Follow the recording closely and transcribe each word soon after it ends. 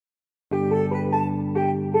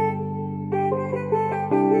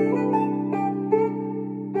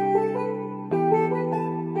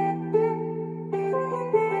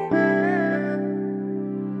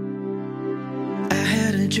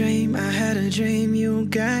dream you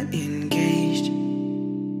got engaged.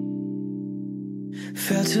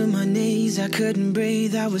 Fell to my knees, I couldn't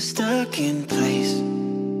breathe, I was stuck in place.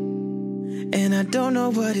 And I don't know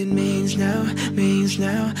what it means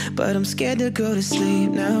now, but I'm scared to go to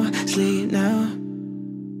sleep now,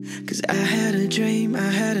 Cause I had a dream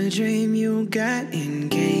you got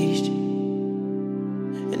engaged.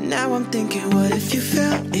 And now I'm thinking, what if you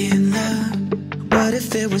fell in love? What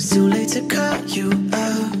if it was too late to call you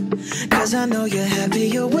up? Cause I know you're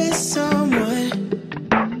happier with someone.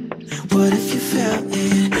 What if you fell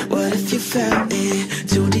in,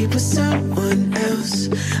 too deep with someone else?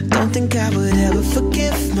 Don't think I would ever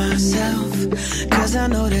forgive myself, cause I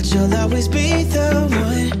know that you'll always be the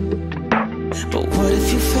one. But what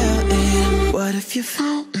if you fell in, what if you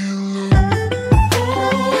fell in?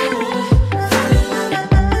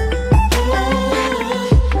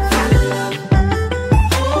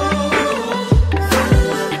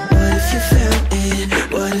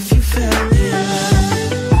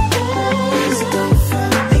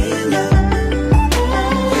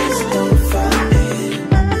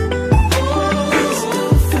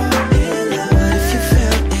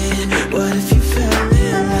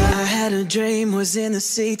 Was in the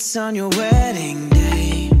seats on your wedding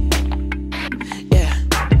day. Yeah,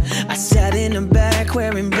 I sat in the back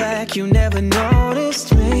wearing black, you never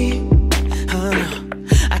noticed me. Oh no,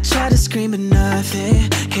 I tried to scream but nothing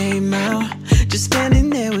came out. Just standing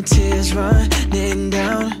there with tears running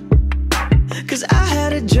down. Cause I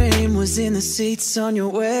had a dream, was in the seats on your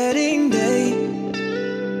wedding day.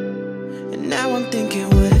 And now I'm thinking,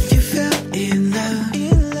 what if you fell in love?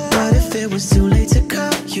 What if it was too late to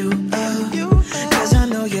call you up? Cause I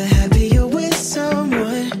know you're happier with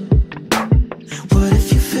someone. What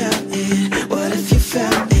if you fell in,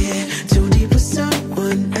 too deep with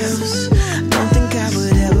someone else? Don't think I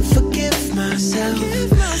would ever forgive myself,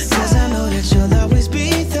 cause I know that you'll always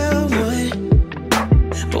be the one.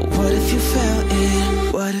 But what if you fell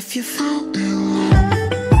in,